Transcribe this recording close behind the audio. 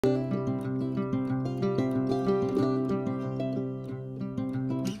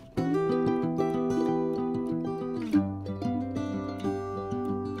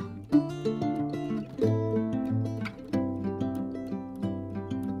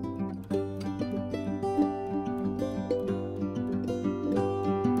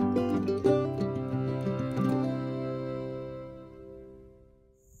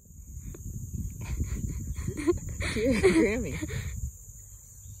Grammy.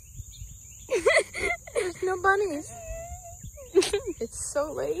 There's no bunnies. It's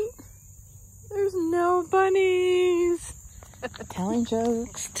so late. There's no bunnies. Telling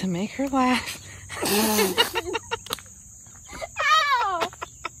jokes to make her laugh. Ow!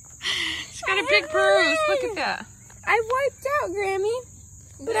 She's got a big bruise. Look at that. I wiped out, Grammy.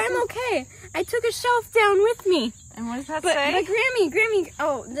 But I'm okay. I took a shelf down with me. And what does that But say? Grammy,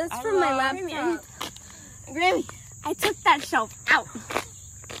 oh, that's from my laptop. Grammy, I took that shelf out.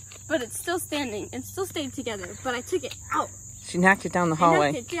 But it's still standing. It still stayed together. But I took it out. She knocked it down the I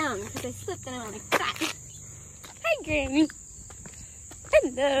hallway. knocked it down because I slipped and I went like that. Hi, Grammy.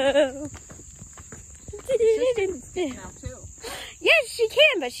 Hello. Now too. Yes, she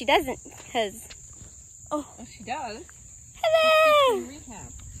can, but she doesn't because... Oh, she does. Hello.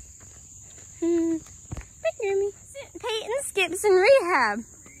 Rehab. Hi, Grammy. Peyton skips in rehab.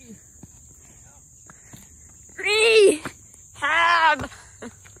 Rehab.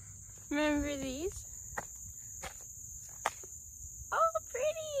 Remember these? Oh,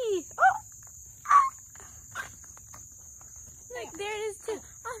 pretty. Oh. Look, there it is too.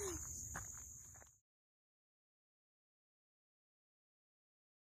 Oh.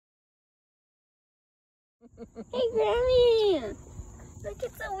 Hey, Grammy. Look,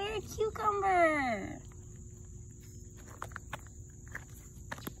 it's a weird cucumber.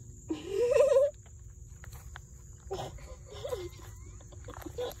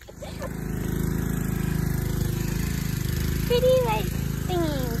 Pretty white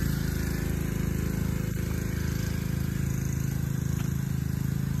thingies.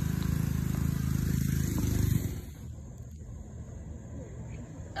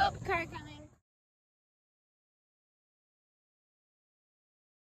 Oh, car coming.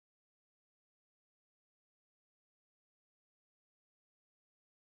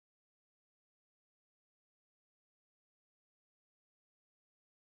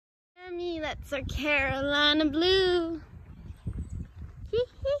 Grammy, that's our Carolina blue.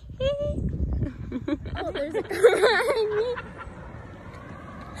 Oh, there's a car behind me.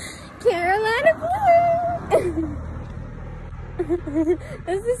 Carolina blue.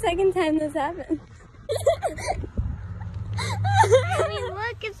 This is the second time this happened. I mean,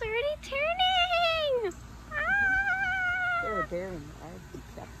 look, it's already turning. They're daring.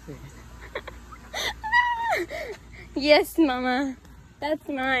 Yes, Mama. That's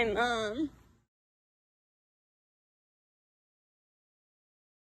my mom.